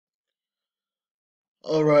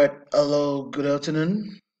All right. Hello. Good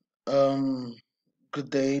afternoon. Um, Good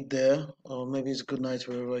day there, or maybe it's good night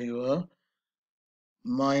wherever you are.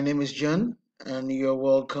 My name is John, and you're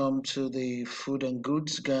welcome to the Food and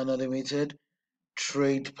Goods Ghana Limited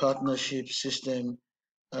Trade Partnership System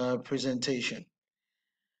presentation.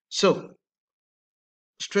 So,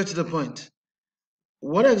 straight to the point.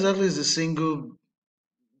 What exactly is the single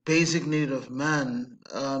basic need of man?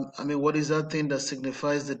 What is that thing that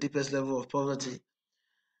signifies the deepest level of poverty?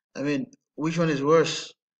 Which one is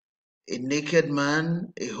worse? A naked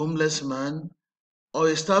man, a homeless man, or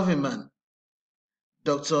a starving man?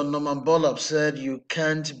 Dr. Norman Bollop said you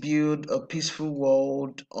can't build a peaceful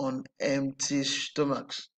world on empty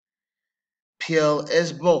stomachs. Pierre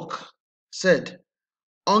S. Bulk said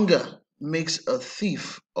hunger makes a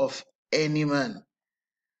thief of any man.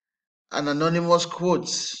 An anonymous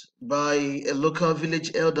quote by a local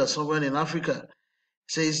village elder somewhere in Africa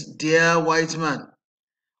says, "Dear white man,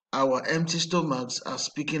 our empty stomachs are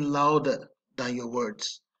speaking louder than your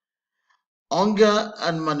words." Hunger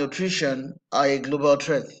and malnutrition are a global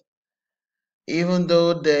threat. Even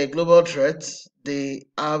though they're global threats, they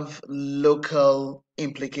have local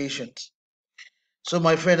implications. So,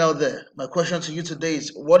 my friend out there, my question to you today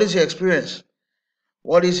is what is your experience?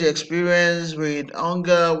 What is your experience with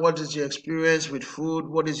hunger? What is your experience with food?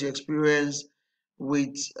 What is your experience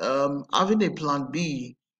with having a plan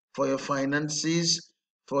B for your finances,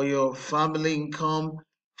 for your family income,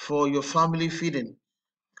 for your family feeding?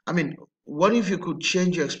 I mean, what if you could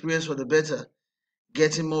change your experience for the better?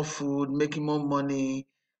 Getting more food, making more money,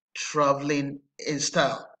 traveling in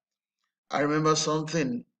style. I remember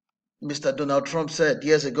something Mr. Donald Trump said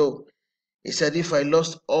years ago. He said, if I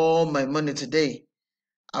lost all my money today,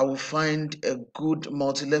 I will find a good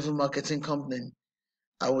multi level marketing company.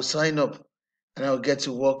 I will sign up and I will get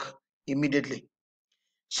to work immediately.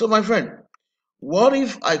 So, my friend, what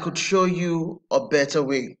if I could show you a better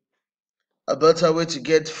way? A better way to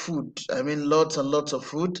get food. Lots and lots of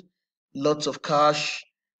food, lots of cash,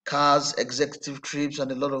 cars, executive trips,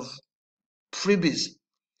 and a lot of freebies.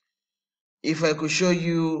 If I could show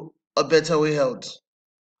you a better way out,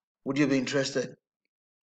 would you be interested?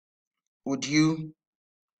 Would you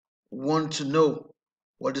want to know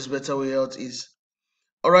what this better way out is?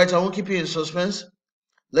 All right, I won't keep you in suspense.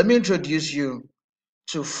 Let me introduce you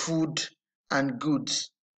to Food and Goods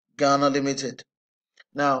Ghana Limited.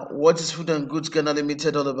 Now, what is Food and Goods Ghana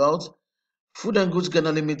Limited all about? Food and Goods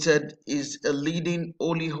Ghana Limited is a leading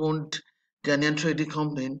wholly owned Ghanaian trading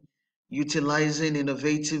company utilizing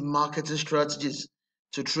innovative marketing strategies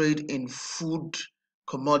to trade in food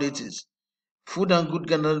commodities. Food and Good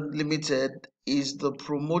Ghana Limited is the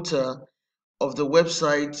promoter of the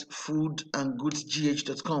website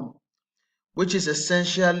foodandgoodsgh.com, which is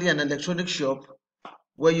essentially an electronic shop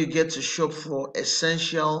where you get to shop for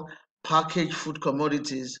essential packaged food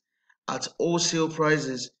commodities at wholesale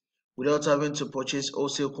prices without having to purchase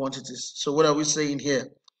wholesale quantities. So, what are we saying here?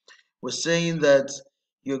 We're saying that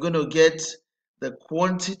you're going to get the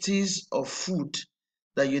quantities of food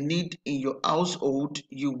that you need in your household.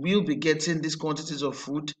 You will be getting these quantities of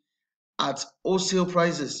food at wholesale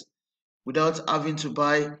prices without having to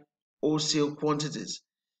buy wholesale quantities.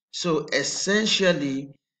 So essentially,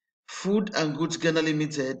 Food and Goods Ghana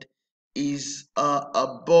Limited is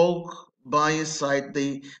a bulk buying site.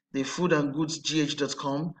 The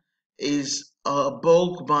foodandgoodsgh.com is a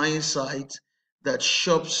bulk buying site that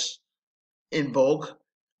shops in bulk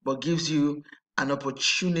but gives you an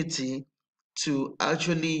opportunity to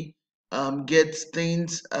actually get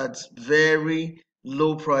things at very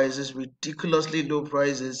low prices, ridiculously low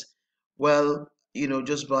prices, while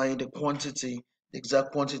just buying the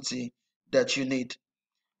exact quantity that you need.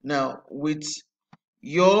 Now, with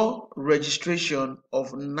your registration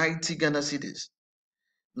of 90 Ghana cities,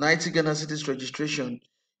 90 Ghana cities registration,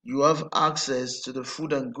 you have access to the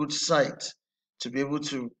food and goods site to be able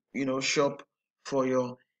to, shop for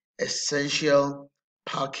your essential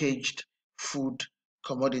packaged food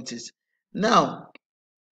commodities. Now,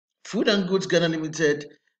 Food and Goods Ghana Limited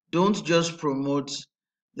don't just promote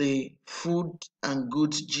the food and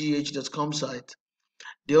goods gh.com site.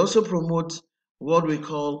 They also promote what we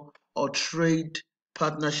call a trade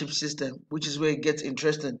partnership system, which is where it gets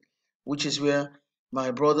interesting, which is where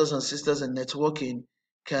my brothers and sisters in networking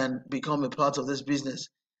can become a part of this business.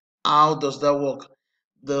 How does that work?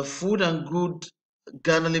 The Food and Good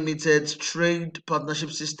Ghana Limited trade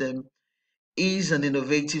partnership system is an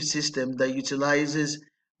innovative system that utilizes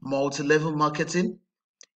multi-level marketing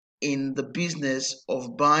in the business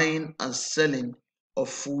of buying and selling of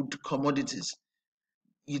food commodities,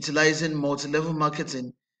 utilizing multi-level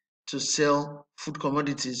marketing to sell food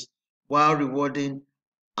commodities while rewarding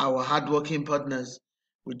our hardworking partners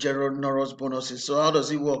with generous bonuses. So how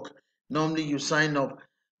does it work? Normally you sign up,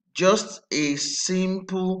 just a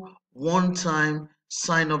simple one-time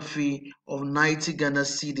sign-up fee of 90 Ghana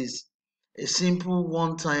cedis. A simple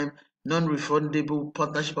one-time non-refundable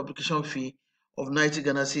partnership application fee of 90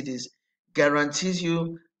 Ghana cedis guarantees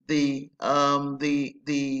you the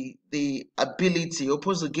ability,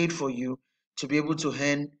 opens the gate for you to be able to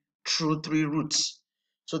earn through three routes.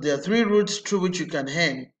 So there are three routes through which you can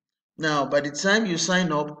earn. Now, by the time you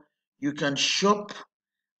sign up, you can shop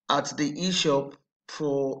at the e-shop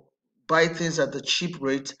for buy things at the cheap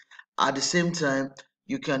rate. At the same time,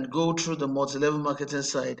 you can go through the multi-level marketing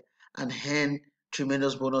side and earn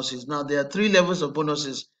tremendous bonuses. Now, there are three levels of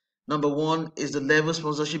bonuses. Number one is the level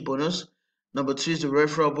sponsorship bonus. Number two is the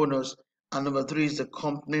referral bonus. And number three is the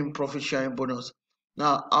company profit sharing bonus.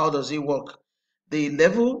 Now, how does it work? The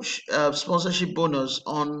level sponsorship bonus,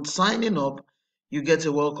 on signing up, you get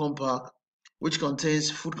a welcome pack which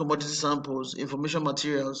contains food commodity samples, information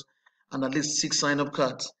materials, and at least 6 sign-up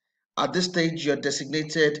cards. At this stage, you are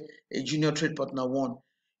designated a Junior Trade Partner 1.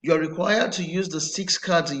 You are required to use the 6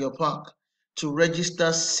 cards in your pack to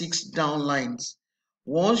register 6 downlines.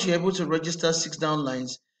 Once you're able to register 6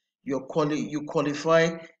 downlines, you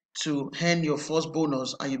qualify to earn your first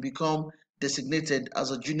bonus and you become designated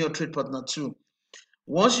as a Junior Trade Partner 2.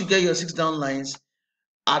 Once you get your 6 downlines,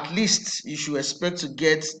 at least you should expect to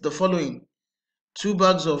get the following: 2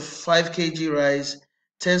 bags of 5 kg rice,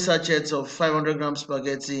 10 sachets of 500 gram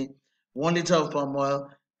spaghetti, 1 liter of palm oil,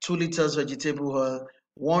 2 liters vegetable oil,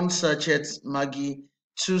 1 sachet Maggi,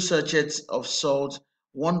 2 sachets of salt,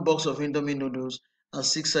 1 box of Indomie noodles, and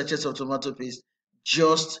 6 sachets of tomato paste,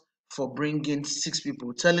 just for bringing 6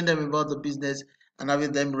 people, telling them about the business and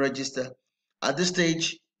having them register. At this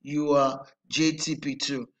stage, you are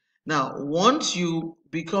JTP2. Now, once you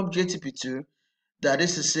become JTP2, that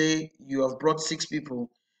is to say, you have brought 6 people.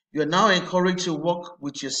 You are now encouraged to work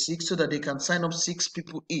with your 6 so that they can sign up 6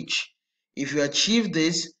 people each. If you achieve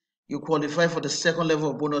this, you qualify for the second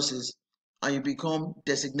level of bonuses and you become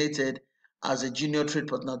designated as a Junior Trade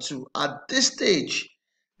Partner 2. At this stage,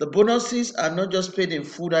 the bonuses are not just paid in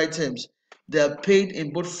food items, they are paid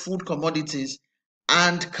in both food commodities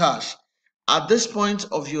and cash. At this point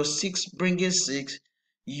of your 6 bringing 6,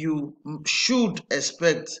 you should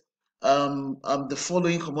expect the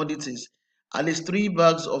following commodities: at least 3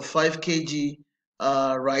 bags of 5 kg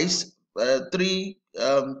rice, three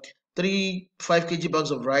 5 kg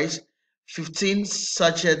bags of rice, 15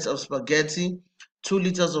 sachets of spaghetti, 2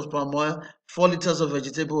 liters of palm oil, 4 liters of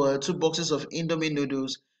vegetable oil, 2 boxes of Indomie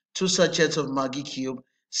noodles, 2 sachets of Maggi cube,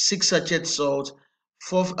 6 sachets salt,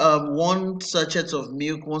 1 sachet of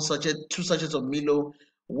milk, 2 sachets of Milo,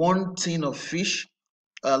 1 tin of fish,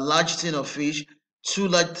 a large tin of fish, 2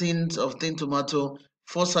 large tins of tin tomato,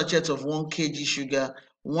 4 sachets of 1 kg sugar,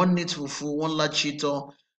 1 neat fufu, 1 large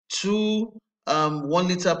cheeto, 2 1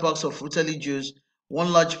 liter packs of fruity juice,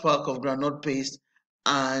 1 large pack of groundnut paste,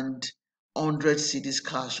 and 100 cedis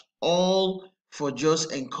cash, all for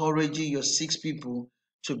just encouraging your 6 people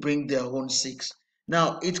to bring their own 6.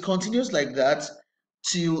 Now, it continues like that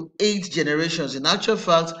till 8 generations. In actual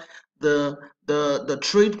fact, the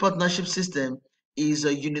trade partnership system is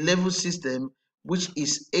a unilevel system which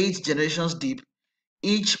is 8 generations deep.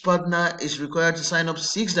 Each partner is required to sign up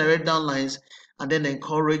 6 direct downlines and then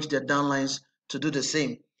encourage their downlines to do the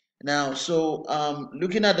same. Now, so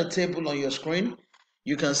looking at the table on your screen,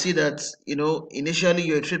 you can see that initially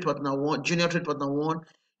you're a trade partner 1, junior trade partner 1,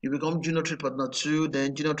 you become junior trade partner 2,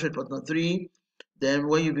 then junior trade partner 3. Then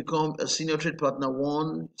when you become a senior trade partner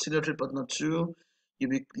 1, senior trade partner 2,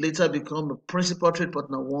 later become a principal trade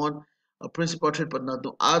partner 1, a principal trade partner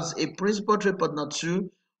 2. As a principal trade partner 2,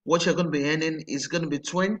 what you're going to be earning is going to be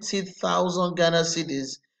 20,000 Ghana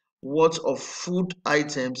cedis worth of food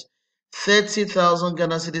items, 30,000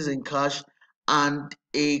 Ghana cedis in cash, and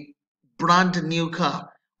a brand new car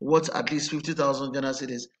worth at least 50,000 Ghana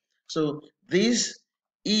cedis. So this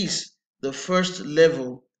is the first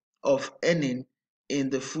level of earning in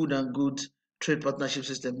the food and goods trade partnership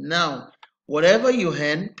system. Now, whatever you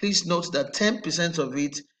earn, please note that 10% of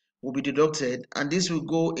it will be deducted, and this will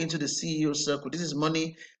go into the CEO circle. This is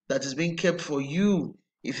money that is being kept for you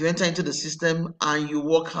if you enter into the system and you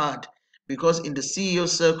work hard, because in the CEO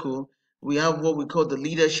circle, we have what we call the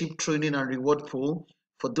leadership training and reward pool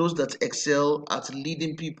for those that excel at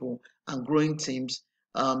leading people and growing teams.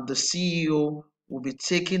 The CEO will be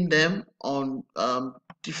taking them on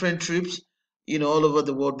different trips, all over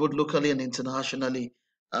the world, both locally and internationally.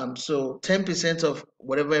 So 10% of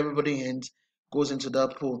whatever everybody earns goes into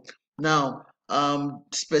that pool. Now,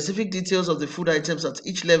 specific details of the food items at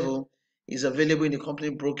each level is available in the company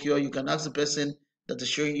brochure. You can ask the person that is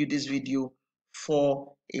showing you this video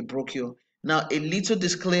for a brochure. Now, a little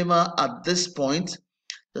disclaimer at this point: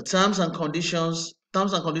 the terms and conditions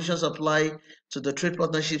apply to the trade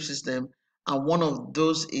partnership system, and one of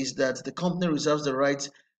those is that the company reserves the right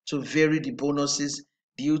to vary the bonuses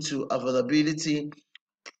due to availability,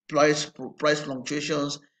 price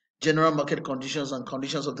fluctuations, general market conditions, and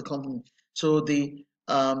conditions of the company. So the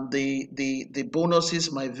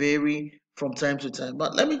bonuses might vary from time to time.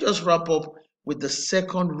 But let me just wrap up with the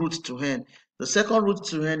second route to earn. The second route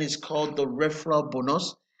to earn is called the referral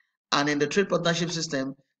bonus. And in the trade partnership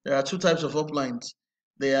system, there are two types of uplines.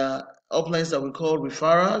 There are uplines that we call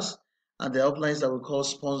referrals, and there are uplines that we call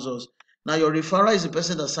sponsors. Now, your referral is the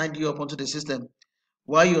person that signed you up onto the system,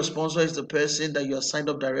 while your sponsor is the person that you are signed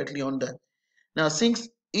up directly under. Now, since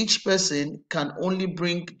each person can only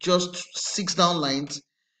bring just 6 downlines,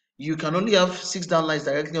 you can only have 6 downlines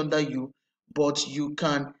directly under you, but you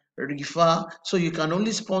can refer, so you can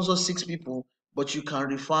only sponsor 6 people, but you can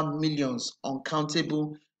refer millions,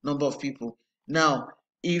 uncountable number of people. Now,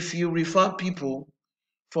 if you refer people,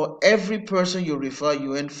 for every person you refer,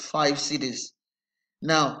 you earn 5 cedis.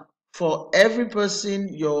 Now, for every person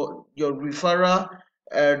your referrer,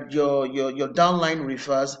 your downline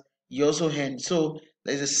refers, you also earn. So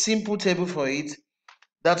there's a simple table for it.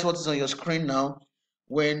 That's what is on your screen now.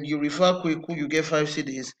 When you refer Kweku, you get 5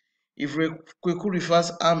 cedis. If Kweku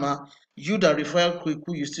refers Ama, you that refer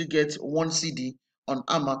Kweku, you still get 1 cedi on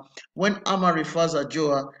Ama. When Ama refers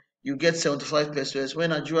Ajoa, you get 75 pesos.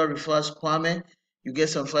 When Ajoa refers Kwame, you get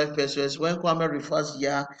 75 pesos. When Kwame refers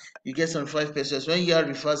Ya, you get 75 pesos. When Ya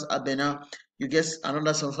refers Abena, you get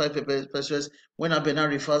another 75 pesos. When Abena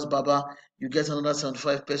refers Baba, you get another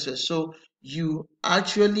 75 pesos. So you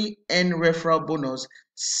actually earn referral bonus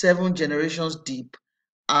 7 generations deep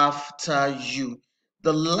after you.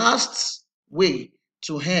 The last way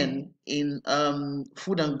to earn in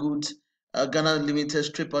food and goods Ghana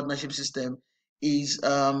Limited trade partnership system is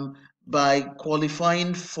by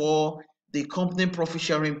qualifying for the company profit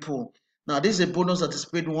sharing pool. Now, this is a bonus that is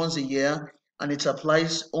paid once a year, and it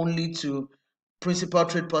applies only to principal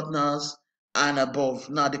trade partners and above.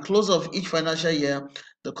 Now, at the close of each financial year,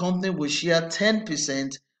 the company will share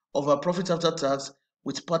 10% of our profit after tax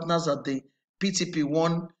with partners at the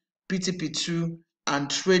PTP1, PTP2, and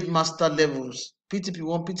Trade Master levels.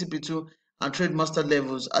 PTP1, PTP2, and Trade Master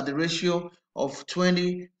levels at the ratio of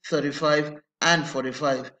 20, 35, and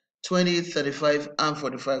 45. 20, 35, and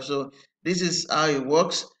 45. So this is how it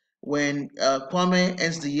works. When Kwame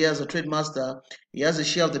ends the year as a Trade Master, he has a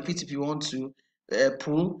share of the PTP1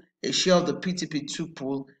 pool, a share of the PTP2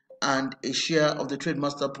 pool, and a share of the Trade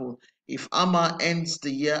Master pool. If Ama ends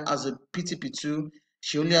the year as a PTP2,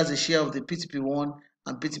 she only has a share of the PTP1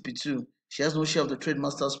 and PTP2. She has no share of the Trade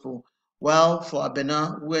Masters pool. While for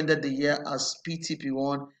Abena, who ended the year as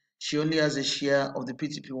PTP1, she only has a share of the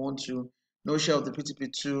PTP1 too, no share of the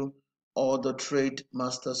PTP2 or the Trade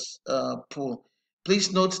Masters pool.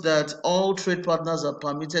 Please note that all trade partners are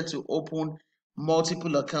permitted to open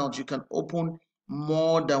multiple accounts. You can open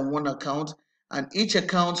more than one account, and each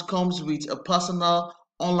account comes with a personal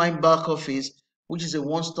online back office, which is a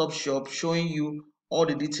one-stop shop showing you all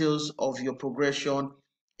the details of your progression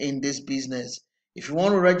in this business. If you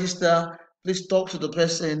want to register, please talk to the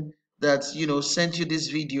person that sent you this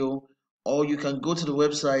video, or you can go to the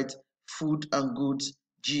website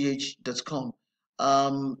foodandgoodsgh.com.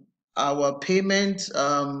 um, our payment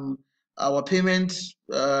our payment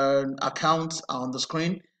accounts are on the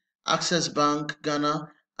screen: Access Bank Ghana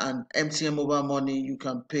and MTN Mobile Money. You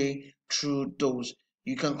can pay through those.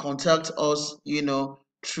 You can contact us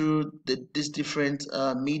through this different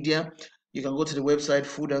media. You can go to the website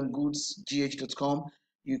foodandgoodsgh.com.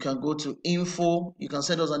 You can go to info. You can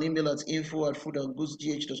send us an email at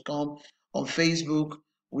info@foodandgoodsgh.com. On Facebook,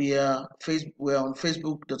 we're on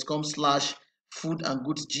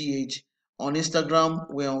facebook.com/foodandgoodsgh. On Instagram,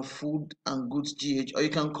 we're on foodandgoodsgh. Or you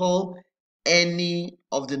can call any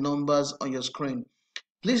of the numbers on your screen.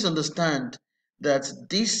 Please understand that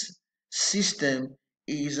this system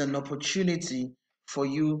is an opportunity for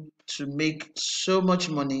you to make so much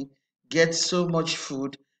money, get so much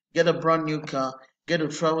food, get a brand new car, get to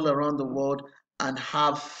travel around the world, and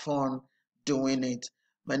have fun doing it.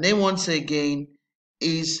 My name, once again,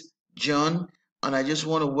 is John, and I just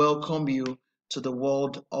want to welcome you to the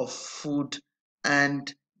world of food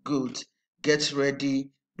and good. Get ready,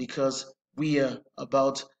 because we are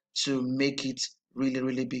about to make it really,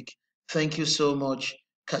 really big. Thank you so much.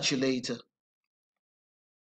 Catch you later.